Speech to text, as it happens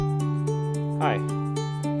Hi,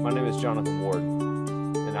 my name is Jonathan Ward,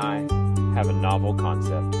 and I have a novel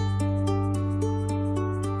concept.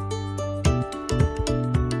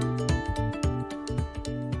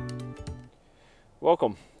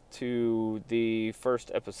 Welcome to the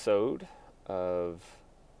first episode of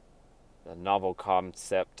the Novel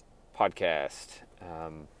Concept podcast.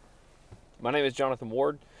 My name is Jonathan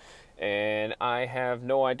Ward, and I have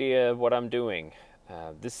no idea what I'm doing.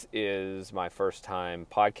 This is my first time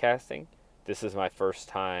podcasting. This is my first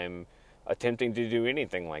time attempting to do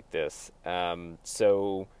anything like this.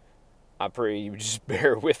 So I pray you just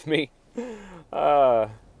bear with me as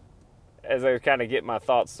I kind of get my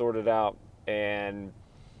thoughts sorted out. And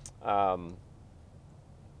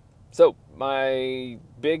so my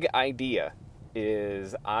big idea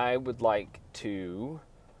is I would like to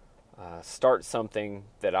start something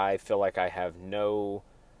that I feel like I have no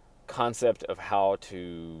concept of how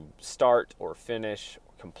to start or finish or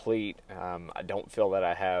complete. I don't feel that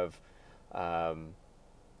I have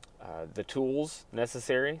the tools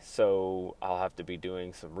necessary, so I'll have to be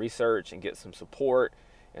doing some research and get some support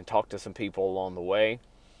and talk to some people along the way.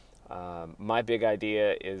 My big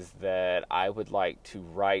idea is that I would like to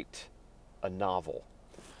write a novel.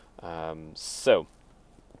 So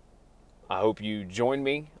I hope you join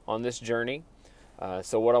me on this journey.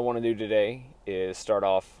 So what I want to do today is start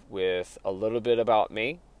off with a little bit about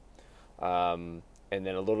me, and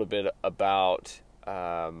then a little bit about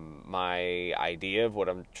my idea of what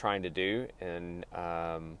I'm trying to do, and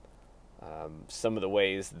some of the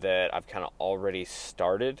ways that I've kind of already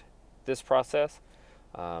started this process,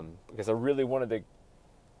 because I really wanted to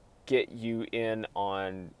get you in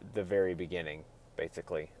on the very beginning,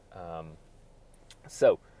 basically.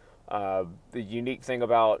 The unique thing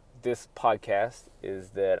about this podcast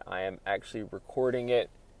is that I am actually recording it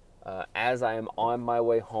as I am on my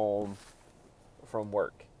way home from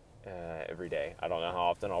work every day. I don't know how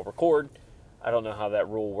often I'll record. I don't know how that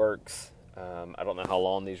rule works. I don't know how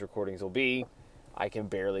long these recordings will be. I can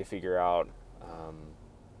barely figure out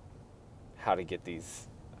how to get these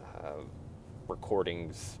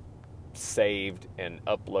recordings saved and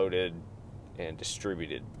uploaded and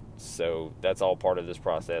distributed. So that's all part of this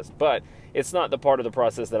process, but it's not the part of the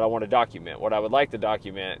process that I want to document. What I would like to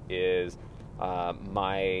document is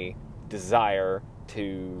my desire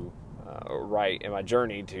to write and my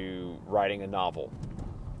journey to writing a novel.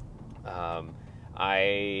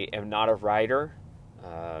 I am not a writer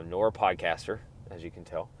nor a podcaster, as you can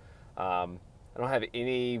tell. I don't have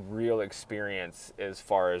any real experience as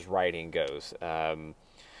far as writing goes.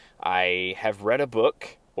 I have read a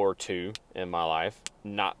book or two in my life,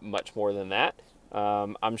 not much more than that.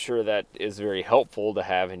 I'm sure that is very helpful to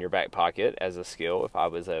have in your back pocket as a skill if I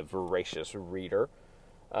was a voracious reader.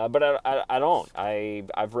 But I don't.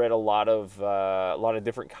 I've read a lot of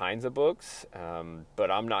different kinds of books, but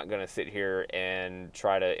I'm not going to sit here and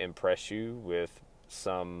try to impress you with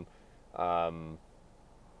some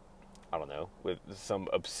with some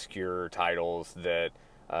obscure titles that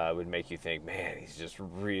would make you think, man, he's just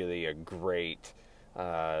really a great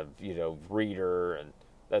reader, and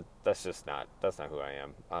that's not who I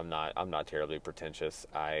am. I'm not terribly pretentious.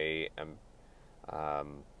 I am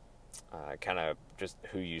kind of just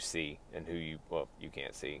who you see and you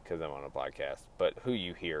can't see because I'm on a podcast, but who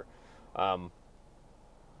you hear.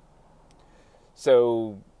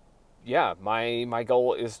 So yeah, my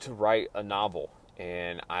goal is to write a novel,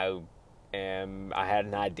 and I had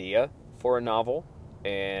an idea for a novel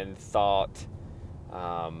and thought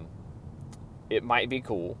it might be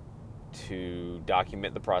cool to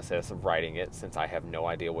document the process of writing it, since I have no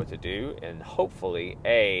idea what to do, and hopefully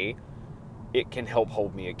it can help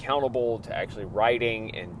hold me accountable to actually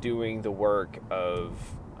writing and doing the work of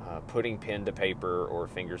putting pen to paper or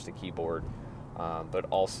fingers to keyboard, but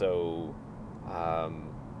also I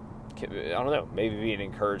don't know, maybe be an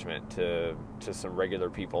encouragement to some regular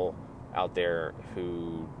people out there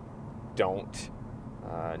who don't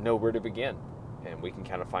know where to begin, and we can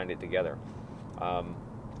kind of find it together.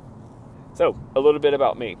 So a little bit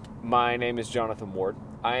about me. My name is Jonathan Ward.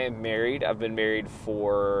 I am married. I've been married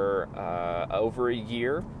for over a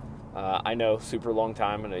year. I know, super long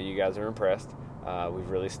time. I know you guys are impressed. We've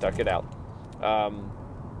really stuck it out.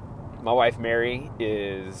 My wife, Mary,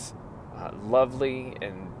 is lovely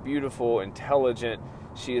and beautiful, intelligent.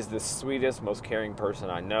 She is the sweetest, most caring person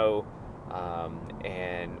I know.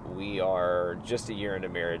 And we are just a year into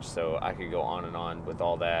marriage, so I could go on and on with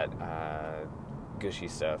all that gushy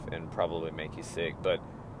stuff and probably make you sick. But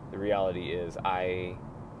the reality is I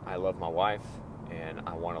love my wife, and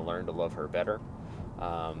I want to learn to love her better.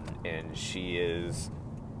 And she is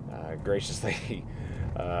graciously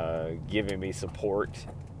giving me support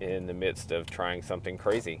in the midst of trying something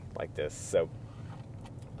crazy like this.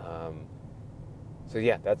 Um, so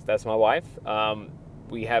yeah, that's my wife.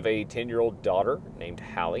 We have a 10-year-old daughter named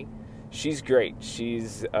Hallie. She's great.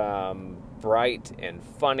 She's bright and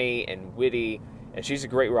funny and witty, and she's a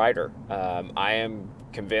great writer. I am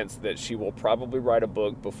convinced that she will probably write a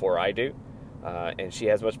book before I do, and she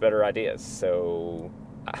has much better ideas. So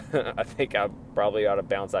I think I probably ought to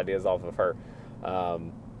bounce ideas off of her.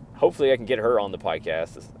 Hopefully, I can get her on the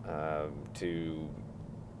podcast to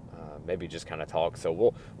maybe just kind of talk.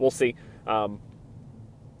 So we'll see.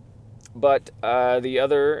 But the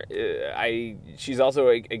other, she's also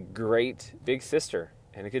a great big sister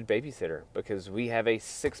and a good babysitter, because we have a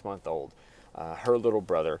 6-month-old, her little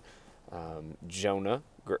brother, Jonah,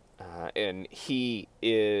 and he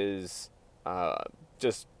is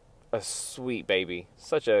just a sweet baby,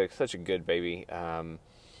 such a good baby,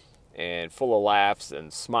 and full of laughs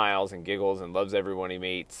and smiles and giggles and loves everyone he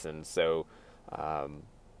meets, and so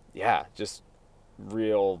yeah, just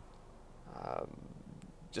real.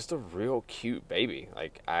 Just a real cute baby.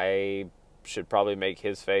 Like, I should probably make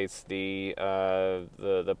his face the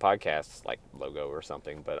podcast like logo or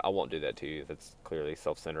something, but I won't do that to you. That's clearly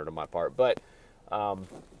self-centered on my part. But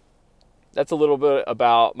that's a little bit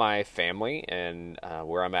about my family and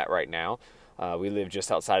where I'm at right now. We live just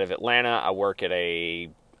outside of Atlanta. I work at a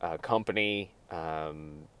company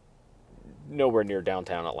nowhere near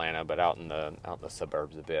downtown Atlanta, but out in the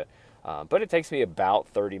suburbs a bit. But it takes me about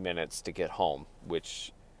 30 minutes to get home,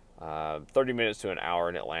 which 30 minutes to an hour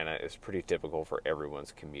in Atlanta is pretty typical for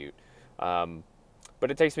everyone's commute.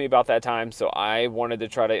 But it takes me about that time, so I wanted to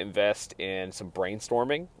try to invest in some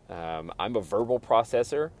brainstorming. I'm a verbal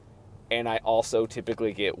processor, and I also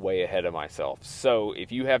typically get way ahead of myself. So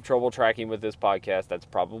if you have trouble tracking with this podcast, that's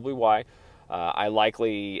probably why. I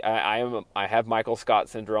have Michael Scott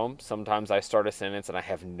syndrome. Sometimes I start a sentence and I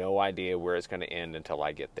have no idea where it's going to end until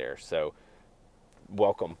I get there. So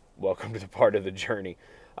welcome to the part of the journey.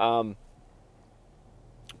 A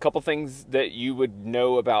couple things that you would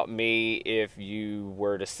know about me if you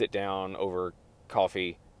were to sit down over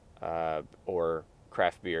coffee or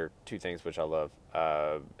craft beer, two things which I love,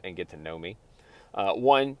 and get to know me.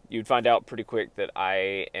 One, you'd find out pretty quick that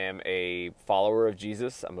I am a follower of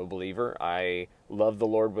Jesus. I'm a believer. I love the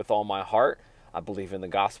Lord with all my heart. I believe in the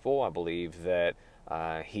gospel. I believe that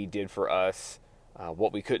he did for us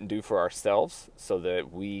what we couldn't do for ourselves so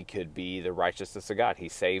that we could be the righteousness of God. He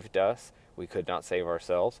saved us. We could not save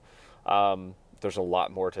ourselves. There's a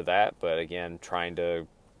lot more to that, but again, trying to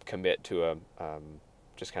commit to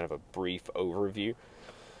just kind of a brief overview.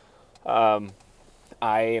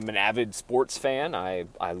 I am an avid sports fan. I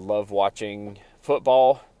love watching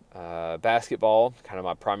football, basketball, kind of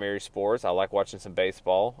my primary sports. I like watching some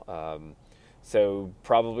baseball. So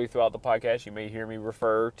probably throughout the podcast, you may hear me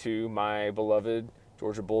refer to my beloved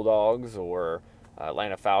Georgia Bulldogs or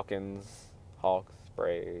Atlanta Falcons, Hawks,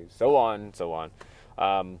 Braves, so on, so on.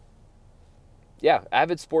 Yeah,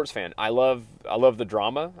 avid sports fan. I love the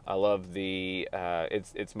drama. I love the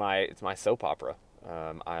it's my soap opera.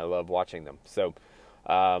 I love watching them. So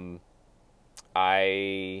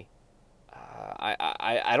I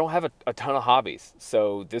don't have a ton of hobbies,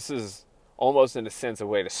 so this is almost in a sense a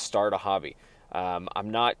way to start a hobby. I'm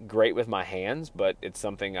not great with my hands, but it's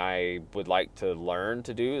something I would like to learn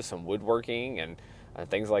to do, some woodworking and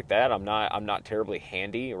things like that. I'm not terribly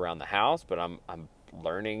handy around the house, but I'm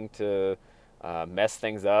learning to mess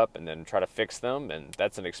things up and then try to fix them, and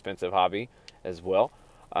that's an expensive hobby as well.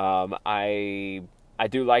 I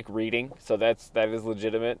do like reading, so that is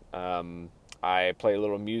legitimate. I play a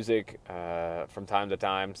little music from time to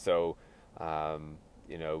time, so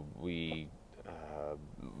we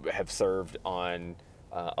have served on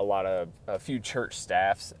a few church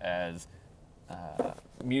staffs as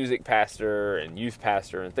music pastor and youth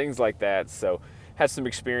pastor and things like that. So had some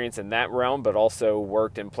experience in that realm, but also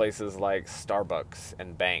worked in places like Starbucks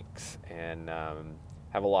and banks, and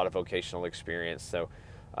have a lot of vocational experience. So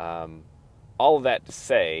all of that to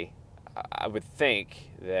say, I would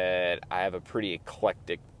think that I have a pretty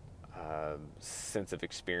eclectic sense of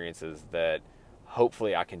experiences that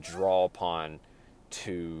hopefully I can draw upon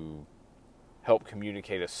to help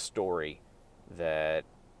communicate a story that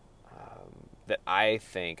I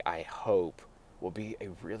hope will be a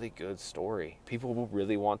really good story. People will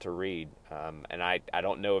really want to read, and I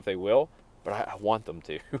don't know if they will, but I want them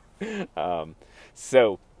to.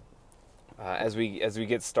 So as we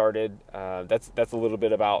get started, that's a little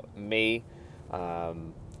bit about me,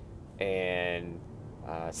 and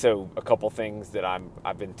so a couple things that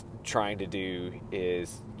I've been trying to do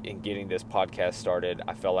is in getting this podcast started.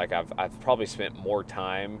 I feel like I've probably spent more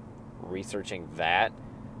time researching that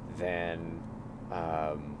than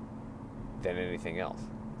than anything else.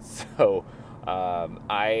 So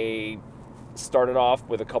I started off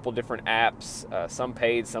with a couple different apps, some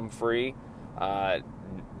paid, some free.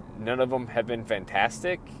 None of them have been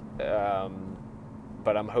fantastic,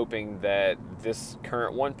 but I'm hoping that this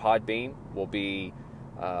current one, Podbean, will be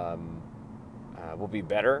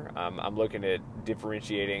better. I'm looking at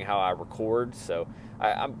differentiating how I record, so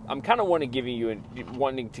I'm kind of wanting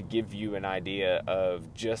to give you an idea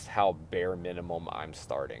of just how bare minimum I'm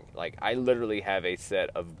starting. Like, I literally have a set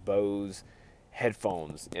of Bose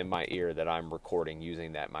headphones in my ear that I'm recording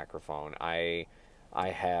using that microphone. I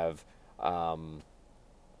have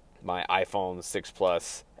my iPhone 6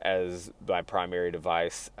 Plus as my primary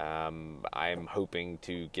device. I'm hoping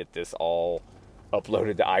to get this all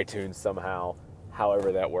uploaded to iTunes somehow,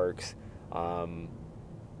 however that works.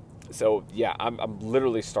 So yeah, I'm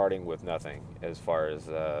literally starting with nothing as far as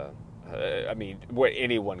I mean, what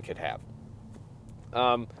anyone could have.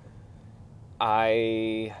 Um,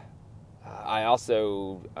 I I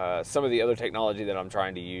also some of the other technology that I'm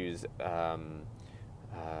trying to use,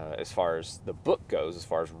 as far as the book goes, as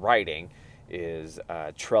far as writing, is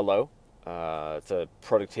Trello. It's a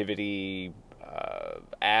productivity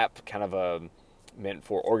app, kind of meant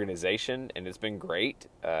for organization, and it's been great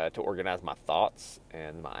to organize my thoughts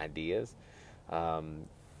and my ideas. Um,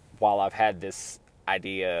 while I've had this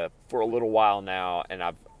idea for a little while now, and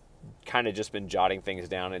I've kind of just been jotting things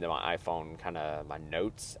down into my iPhone, kind of my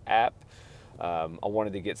notes app. I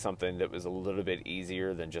wanted to get something that was a little bit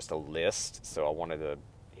easier than just a list, so I wanted to,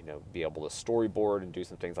 be able to storyboard and do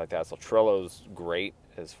some things like that. So Trello's great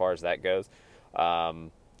as far as that goes.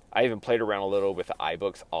 I even played around a little with the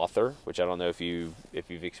iBooks Author, which I don't know if you've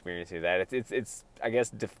experienced any of that. It's I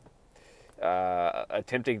guess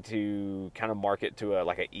attempting to kind of market to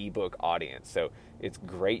like an ebook audience. So it's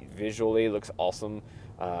great visually, looks awesome,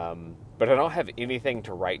 but I don't have anything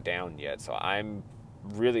to write down yet. So I'm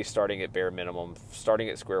really starting at bare minimum, starting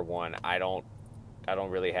at square one. I don't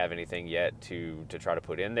really have anything yet to try to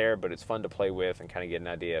put in there, but it's fun to play with and kind of get an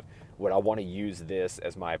idea of what I want to use this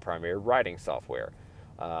as my primary writing software.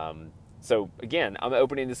 So again, I'm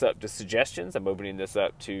opening this up to suggestions. I'm opening this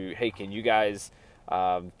up to, hey, can you guys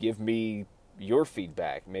give me your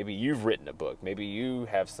feedback? Maybe you've written a book. Maybe you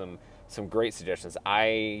have some great suggestions.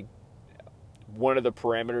 One of the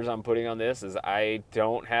parameters I'm putting on this is I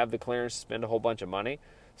don't have the clearance to spend a whole bunch of money.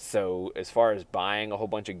 So as far as buying a whole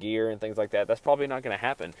bunch of gear and things like that, that's probably not going to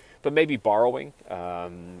happen. But maybe borrowing,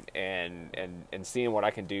 and seeing what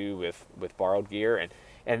I can do with borrowed gear,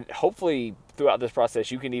 and hopefully throughout this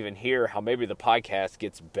process you can even hear how maybe the podcast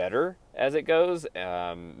gets better as it goes.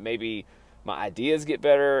 Maybe my ideas get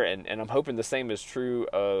better, and I'm hoping the same is true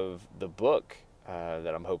of the book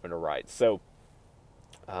that I'm hoping to write. So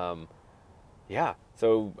yeah,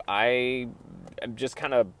 so I am just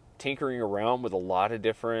kind of tinkering around with a lot of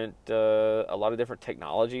different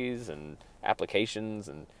technologies and applications,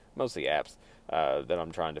 and mostly apps that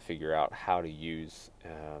I'm trying to figure out how to use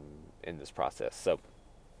in this process. So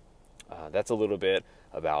that's a little bit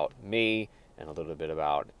about me and a little bit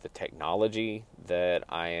about the technology that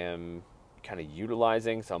I am kind of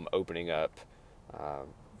utilizing. So I'm opening up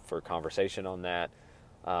for conversation on that.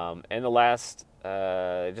 And the last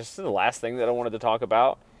thing that I wanted to talk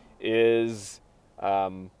about is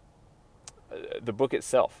the book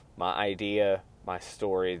itself, my idea, my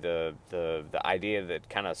story, the idea that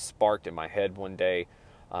kind of sparked in my head one day.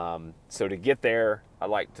 So to get there, I'd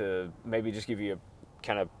like to maybe just give you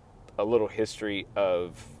a little history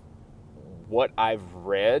of what I've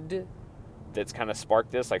read that's kind of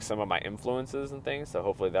sparked this, like some of my influences and things. So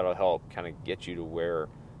hopefully that'll help kind of get you to where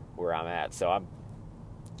I'm at. So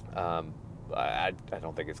I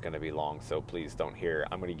don't think it's going to be long, so please don't hear.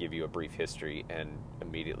 I'm going to give you a brief history and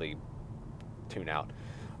immediately tune out.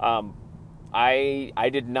 I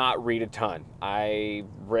did not read a ton. I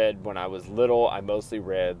read when I was little. I mostly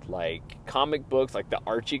read like comic books, like the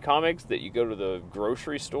Archie comics that you go to the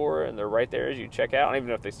grocery store and they're right there as you check out. I don't even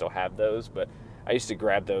know if they still have those, but I used to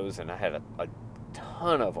grab those, and I had a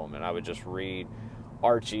ton of them, and I would just read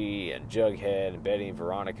Archie and Jughead and Betty and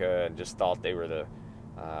Veronica, and just thought they were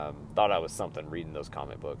thought I was something reading those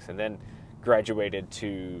comic books. And then graduated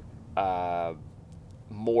to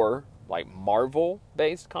more like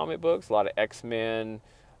Marvel-based comic books, a lot of X-Men,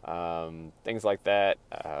 things like that.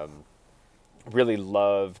 Really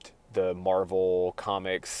loved the Marvel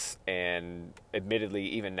comics, and admittedly,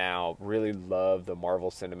 even now, really love the Marvel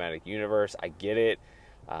Cinematic Universe. I get it.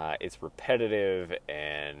 It's repetitive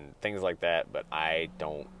and things like that, but I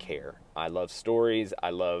don't care. I love stories.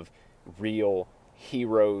 I love real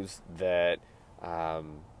heroes that are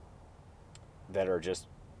just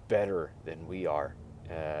better than we are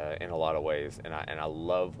in a lot of ways, and I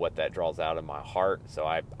love what that draws out of my heart. So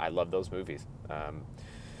I love those movies.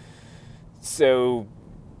 So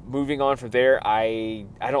moving on from there, I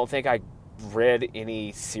don't think I read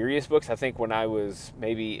any serious books. I think when I was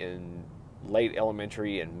maybe in late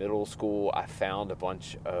elementary and middle school, I found a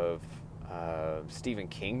bunch of Stephen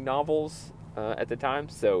King novels at the time.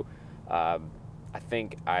 So I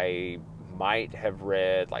think I might have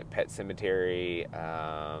read like Pet Sematary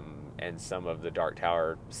and some of the Dark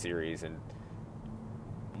Tower series, and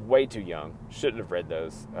way too young. Shouldn't have read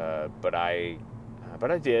those, but I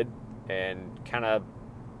did, and kind of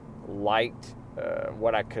liked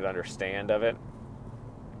what I could understand of it.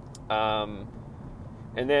 And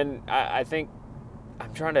then I think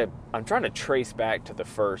I'm trying to trace back to the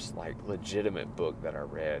first like legitimate book that I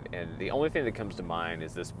read, and the only thing that comes to mind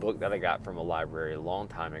is this book that I got from a library a long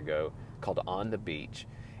time ago called On the Beach.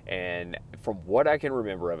 And from what I can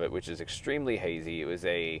remember of it, which is extremely hazy, it was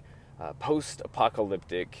a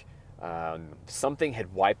post-apocalyptic, something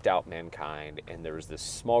had wiped out mankind, and there was this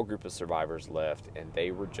small group of survivors left, and they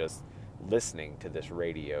were just listening to this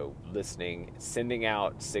radio, sending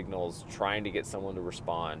out signals, trying to get someone to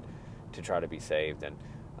respond to try to be saved. And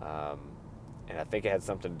I think it had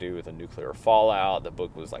something to do with a nuclear fallout. The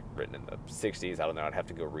book was like written in the 60s. I don't know. I'd have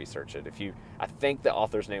to go research it. I think the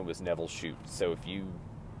author's name was Neville Shute. So if you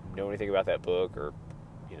know anything about that book, or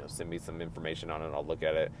send me some information on it, I'll look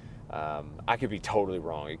at it. I could be totally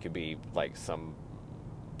wrong. It could be like some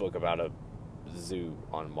book about a zoo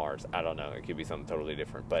on Mars. I don't know. It could be something totally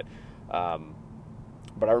different. But I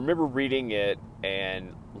remember reading it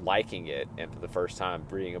and liking it, and for the first time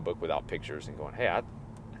reading a book without pictures and going, hey, I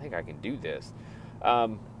think I can do this.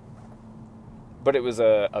 But it was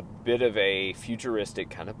a bit of a futuristic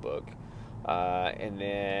kind of book. And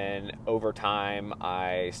then over time,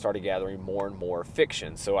 I started gathering more and more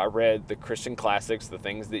fiction. So I read the Christian classics, the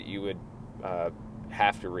things that you would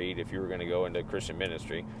have to read if you were going to go into Christian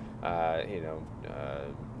ministry.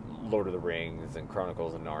 Lord of the Rings and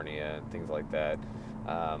Chronicles of Narnia and things like that.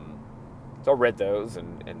 So I read those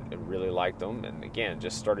and really liked them. And again,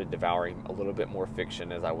 just started devouring a little bit more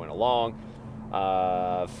fiction as I went along.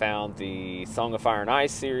 Found the Song of Fire and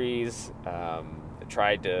Ice series.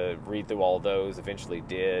 Tried to read through all those, eventually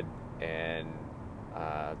did, and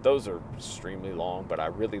those are extremely long, but I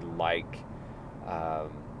really like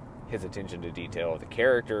his attention to detail of the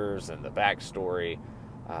characters and the backstory,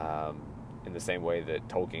 in the same way that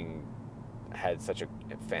Tolkien had such a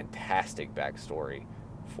fantastic backstory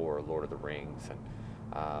for Lord of the Rings. And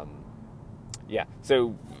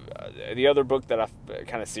so the other book that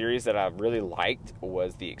series that I really liked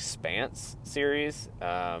was the Expanse series.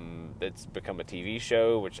 That's become a TV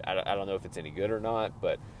show, which I don't know if it's any good or not,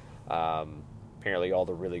 but apparently all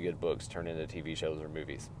the really good books turn into TV shows or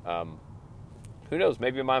movies. Who knows?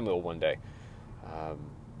 Maybe mine will one day.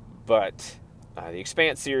 But the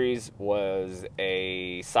Expanse series was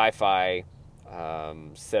a sci-fi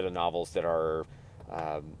set of novels that are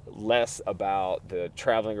less about the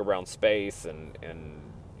traveling around space and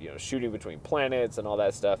shooting between planets and all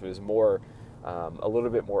that stuff. It was more a little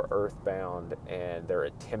bit more earthbound, and they're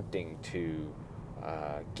attempting to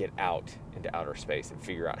get out into outer space and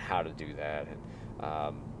figure out how to do that.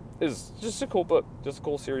 And it was just a cool book, just a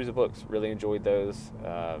cool series of books. Really enjoyed those.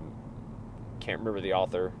 Can't remember the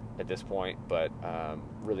author at this point, but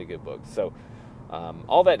really good books. So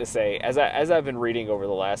all that to say, as I've been reading over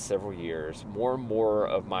the last several years, more and more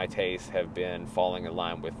of my tastes have been falling in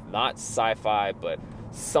line with not sci-fi, but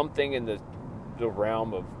something in the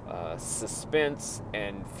realm of suspense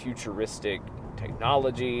and futuristic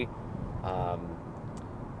technology.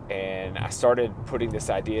 And I started putting this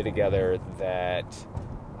idea together that,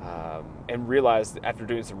 and realized after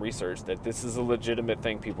doing some research that this is a legitimate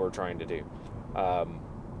thing people are trying to do.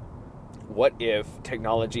 What if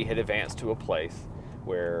technology had advanced to a place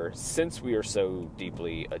where, since we are so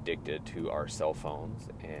deeply addicted to our cell phones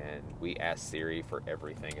and we ask Siri for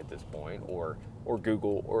everything at this point, or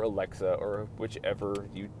Google or Alexa or whichever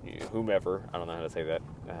whomever, I don't know how to say that,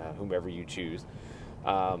 whomever you choose,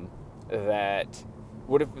 that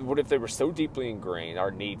what if they were so deeply ingrained,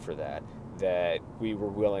 our need for that we were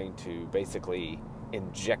willing to basically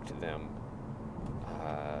inject them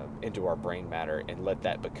into our brain matter and let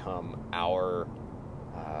that become our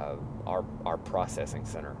processing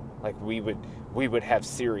center. Like we would have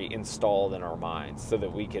Siri installed in our minds so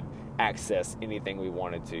that we could access anything we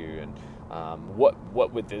wanted to. And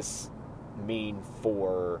what would this mean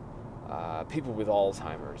for people with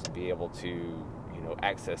Alzheimer's, and be able to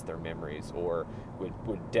access their memories? Or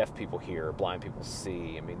would deaf people hear, blind people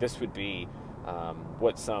see? I mean, this would be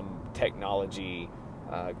what some technology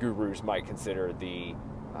gurus might consider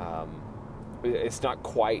it's not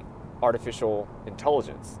quite artificial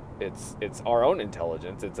intelligence. It's our own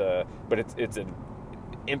intelligence. But it's an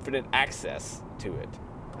infinite access to it.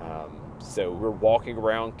 So we're walking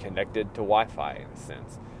around connected to Wi-Fi in a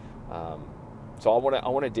sense. So I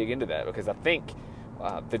want to dig into that, because I think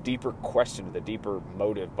the deeper question, the deeper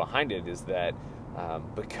motive behind it is that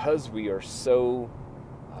because we are so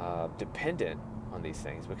dependent on these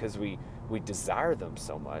things, because we desire them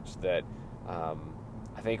so much, that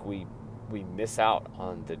I think we miss out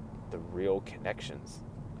on the real connections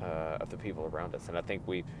of the people around us. And I think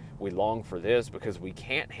we long for this because we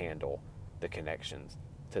can't handle the connections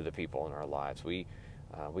to the people in our lives. We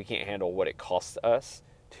can't handle what it costs us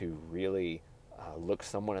to really look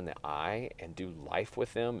someone in the eye and do life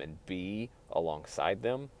with them and be alongside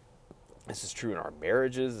them. This is true in our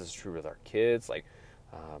marriages. This is true with our kids. Like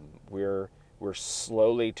we're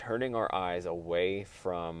slowly turning our eyes away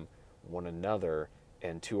from one another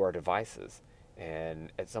and to our devices.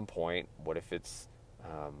 And at some point, what if it's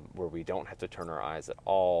where we don't have to turn our eyes at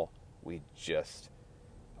all?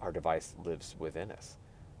 Our device lives within us.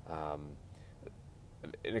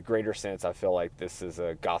 In a greater sense, I feel like this is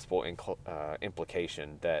a gospel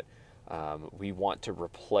implication that we want to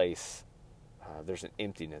replace, there's an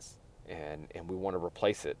emptiness, and we want to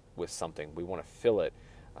replace it with something. We want to fill it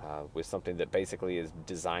with something that basically is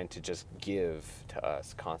designed to just give to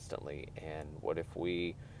us constantly. And what if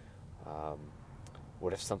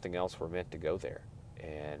something else were meant to go there?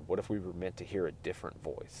 And what if we were meant to hear a different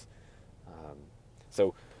voice?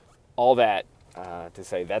 So all that to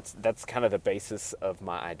say, that's kind of the basis of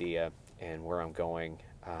my idea and where I'm going.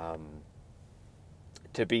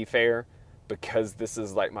 To be fair, because this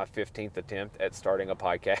is like my 15th attempt at starting a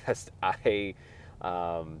podcast, I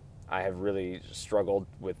have really struggled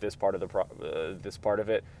with this part of this part of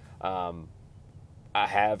it. I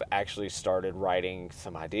have actually started writing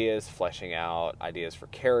some ideas, fleshing out ideas for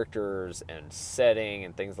characters and setting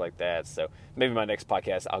and things like that. So maybe my next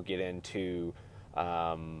podcast, I'll get into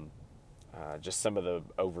just some of the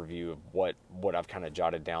overview of what I've kind of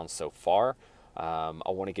jotted down so far. I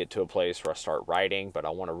want to get to a place where I start writing, but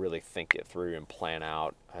I want to really think it through and plan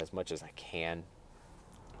out as much as I can.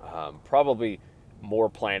 Probably more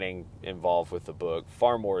planning involved with the book,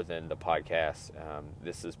 far more than the podcast.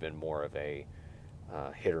 This has been more of a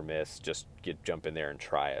hit or miss, just jump in there and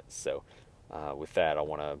try it. So with that, I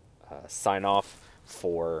want to sign off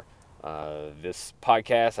for this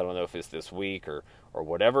podcast. I don't know if it's this week or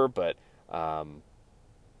whatever, but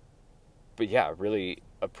yeah, I really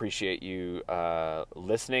appreciate you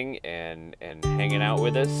listening and hanging out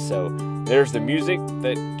with us. So there's the music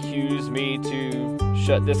that cues me to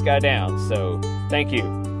shut this guy down. So thank you.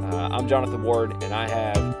 I'm Jonathan Ward, and I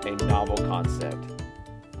have a novel concept.